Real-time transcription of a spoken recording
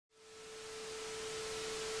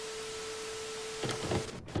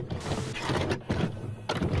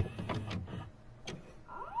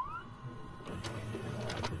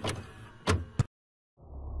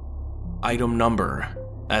Item Number: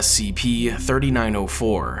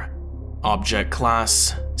 SCP-3904. Object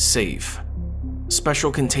Class: Safe.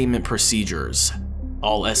 Special Containment Procedures: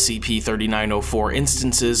 all SCP-3904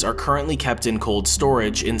 instances are currently kept in cold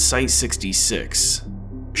storage in Site-66.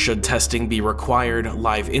 Should testing be required,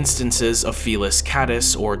 live instances of Felis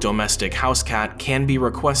catus or domestic house cat can be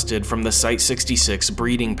requested from the Site-66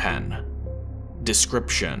 breeding pen.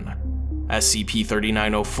 Description: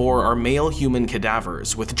 SCP-3904 are male human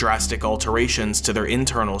cadavers with drastic alterations to their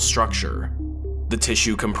internal structure. The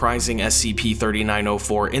tissue comprising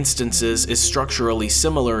SCP-3904 instances is structurally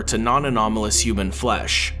similar to non-anomalous human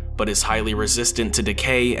flesh, but is highly resistant to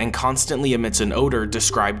decay and constantly emits an odor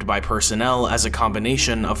described by personnel as a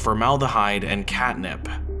combination of formaldehyde and catnip.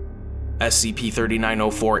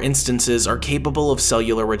 SCP-3904 instances are capable of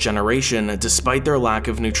cellular regeneration despite their lack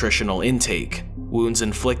of nutritional intake. Wounds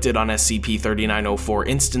inflicted on SCP-3904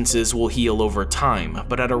 instances will heal over time,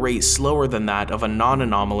 but at a rate slower than that of a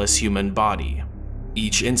non-anomalous human body.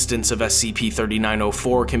 Each instance of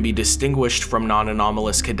SCP-3904 can be distinguished from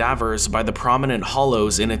non-anomalous cadavers by the prominent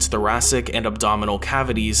hollows in its thoracic and abdominal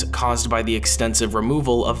cavities caused by the extensive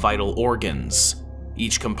removal of vital organs.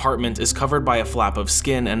 Each compartment is covered by a flap of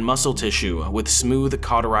skin and muscle tissue with smooth,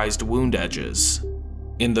 cauterized wound edges.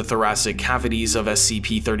 In the thoracic cavities of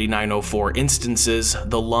SCP-3904 instances,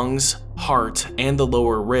 the lungs, heart, and the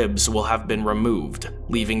lower ribs will have been removed,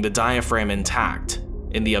 leaving the diaphragm intact.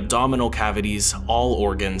 In the abdominal cavities, all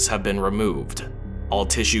organs have been removed. All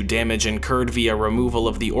tissue damage incurred via removal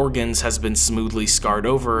of the organs has been smoothly scarred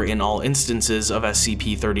over in all instances of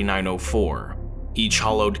SCP-3904. Each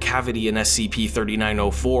hollowed cavity in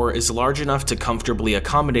SCP-3904 is large enough to comfortably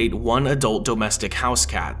accommodate one adult domestic house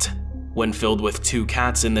cat. When filled with 2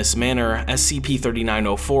 cats in this manner,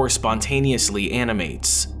 SCP-3904 spontaneously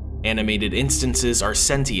animates. Animated instances are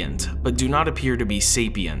sentient, but do not appear to be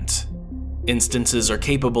sapient. Instances are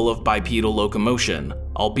capable of bipedal locomotion,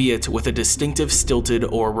 albeit with a distinctive stilted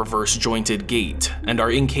or reverse-jointed gait, and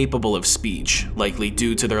are incapable of speech, likely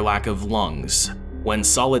due to their lack of lungs. When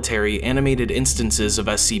solitary, animated instances of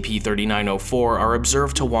SCP-3904 are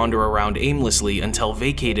observed to wander around aimlessly until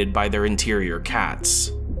vacated by their interior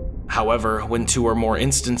cats. However, when 2 or more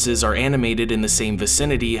instances are animated in the same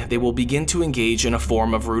vicinity, they will begin to engage in a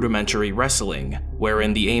form of rudimentary wrestling,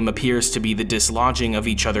 wherein the aim appears to be the dislodging of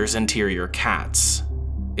each other's interior cats.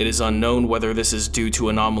 It is unknown whether this is due to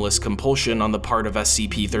anomalous compulsion on the part of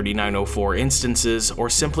SCP-3904 instances or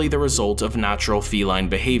simply the result of natural feline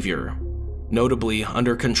behavior. Notably,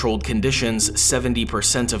 under controlled conditions,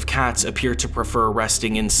 70% of cats appear to prefer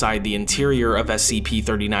resting inside the interior of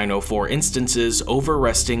SCP-3904 instances over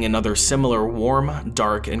resting in other similar warm,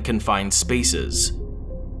 dark, and confined spaces.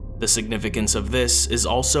 The significance of this is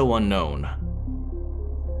also unknown.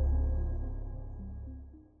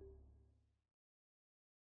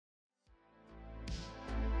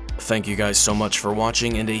 Thank you guys so much for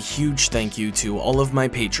watching, and a huge thank you to all of my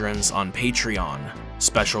patrons on Patreon.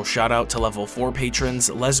 Special shout out to level 4 patrons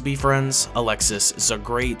Lesby Friends, Alexis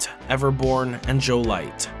Zagreat, Everborn, and Joe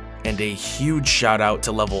Light. And a huge shout out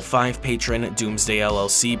to level 5 patron Doomsday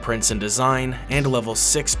LLC Prince and Design, and level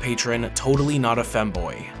 6 patron Totally Not a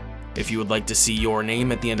Femboy. If you would like to see your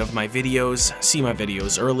name at the end of my videos, see my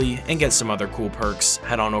videos early, and get some other cool perks,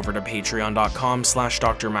 head on over to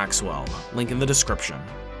patreon.com/drmaxwell, link in the description.